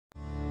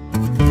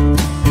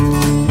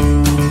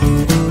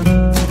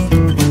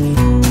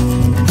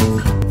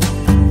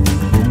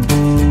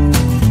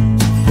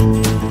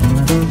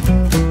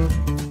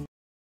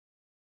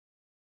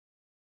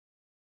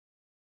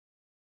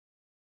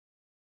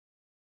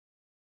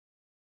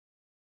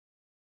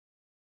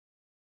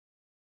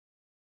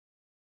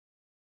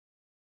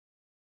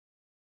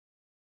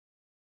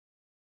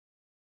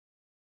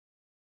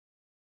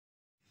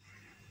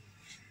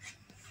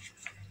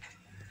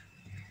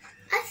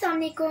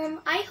Assalamualaikum.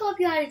 I hope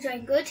you are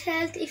enjoying good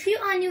health. If you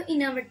are new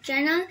in our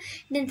channel,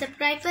 then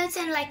subscribe us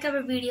and like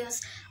our videos.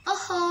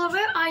 Oh,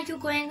 where are you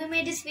going? We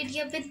made this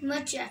video with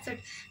much effort.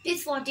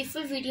 Please watch the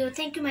full video.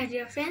 Thank you, my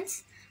dear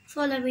friends.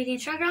 Follow me on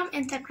Instagram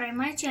and subscribe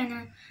my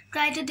channel.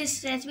 Try to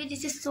this recipe.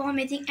 This is so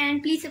amazing,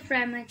 and please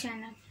subscribe my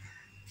channel.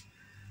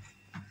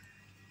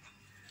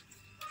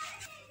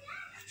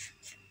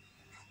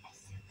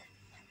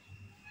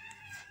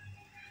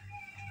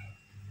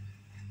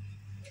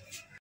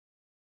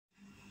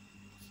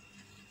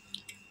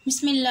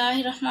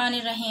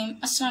 Bismillahirrahmanirrahim.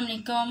 Assalamu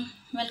alaikum.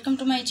 Welcome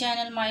to my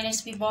channel, my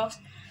recipe box.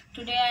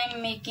 Today I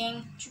am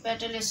making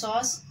chipotle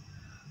sauce,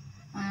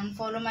 and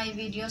follow my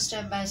video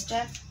step by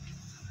step.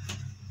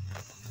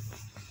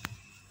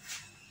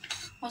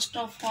 First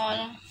of all,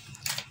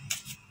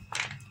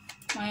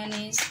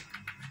 mayonnaise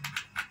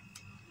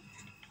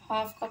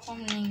half cup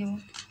हम लेंगे,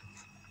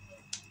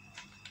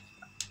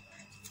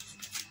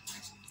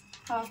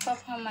 half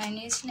cup हम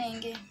mayonnaise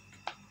लेंगे.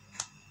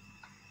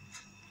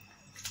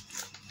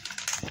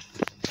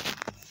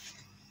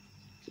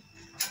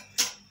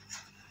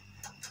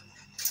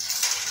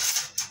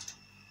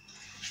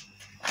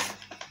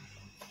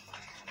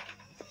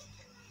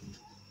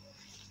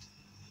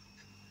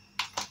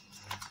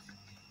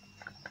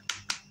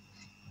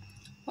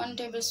 One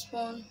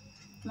tablespoon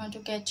tomato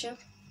ketchup,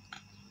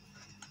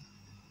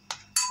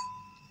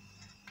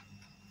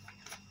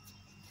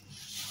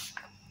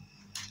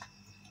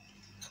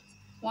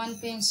 1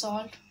 pinch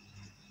salt,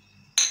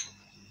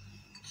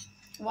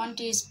 1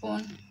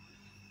 teaspoon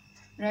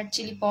red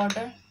chili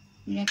powder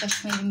या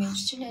कश्मीरी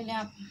मिर्च ले लें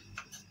आप,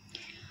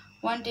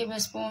 1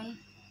 tablespoon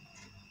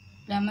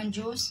lemon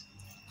juice,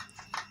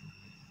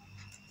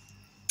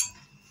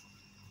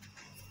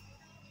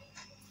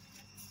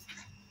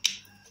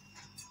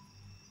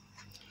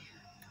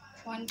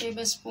 1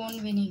 tablespoon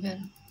vinegar,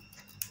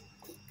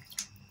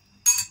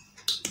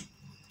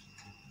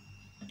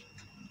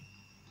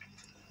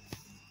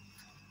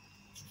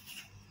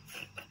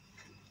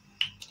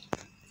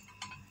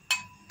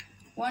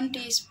 1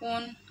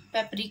 teaspoon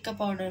paprika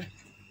powder.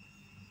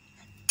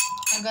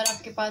 अगर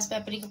आपके पास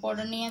paprika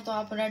powder नहीं है तो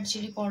आप रेड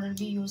चिली पाउडर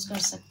भी यूज कर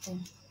सकते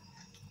हैं.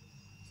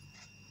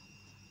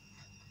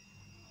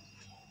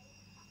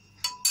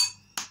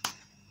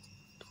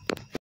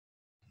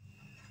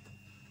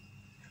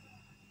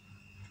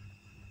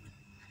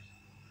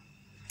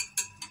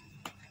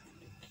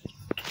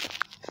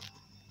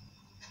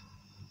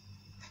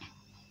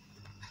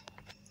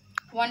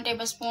 One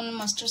tablespoon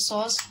mustard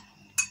sauce,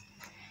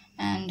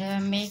 and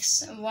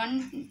mix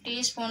 1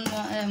 teaspoon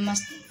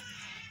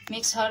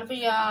mix herb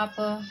या आप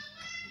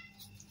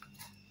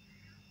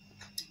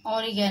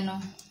oregano,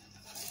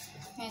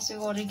 ऐसे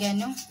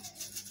oregano,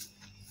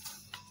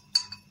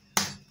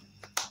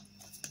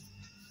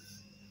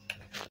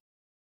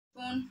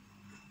 spoon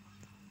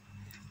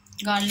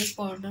garlic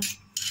powder,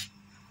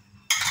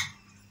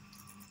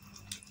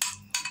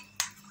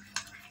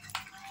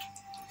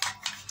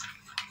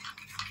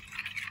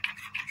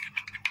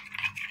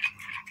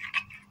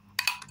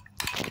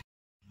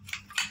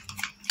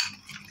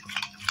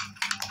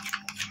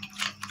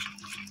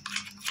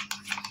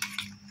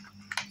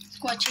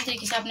 इसको अच्छी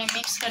तरीके से आपने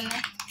मिक्स करना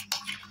है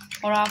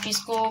और आप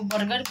इसको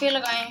बर्गर पे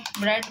लगाएं,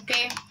 ब्रेड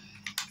पे,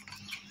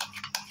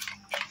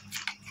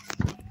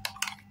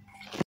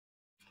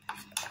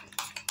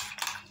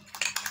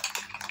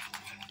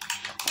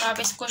 और आप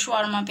इसको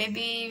शवारमा पे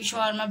भी,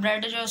 शवारमा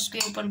ब्रेड जो उसके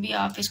ऊपर भी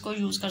आप इसको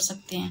यूज़ कर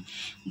सकते हैं.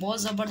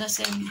 बहुत ज़बरदस्त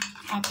है.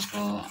 आप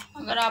इसको,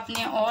 अगर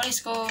आपने और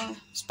इसको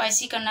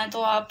स्पाइसी करना है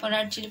तो आप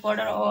रेड चिली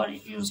पाउडर और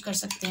यूज़ कर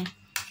सकते हैं.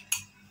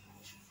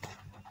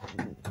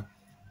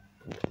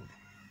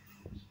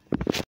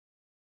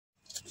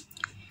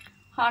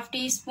 हाफ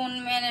टी स्पून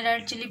मैंने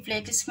रेड चिली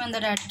फ्लेक्स इसके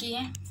अंदर ऐड की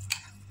है.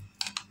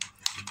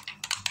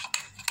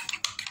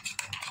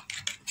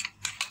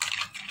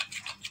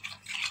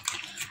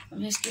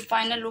 अब इसकी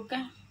फाइनल लुक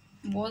है.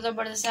 बहुत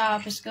ज़बरदस्त है.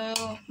 आप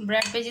इसको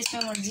ब्रेड पे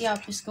जिसमें मर्जी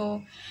आप इसको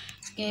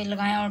इसके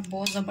लगाएं और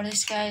बहुत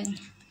ज़बरदस्त का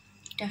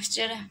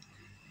टेक्सचर है.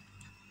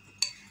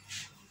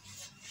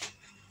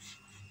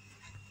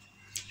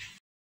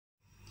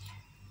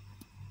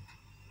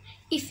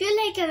 If you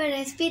like our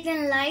recipe,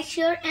 then like,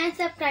 share and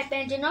subscribe,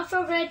 and do not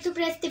forget to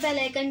press the bell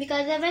icon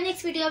because our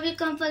next video will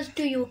come first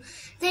to you.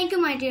 Thank you,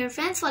 my dear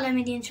friends. Follow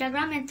me on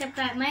Instagram and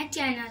subscribe my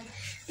channel.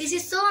 This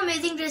is so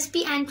amazing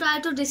recipe, and try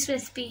to this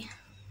recipe.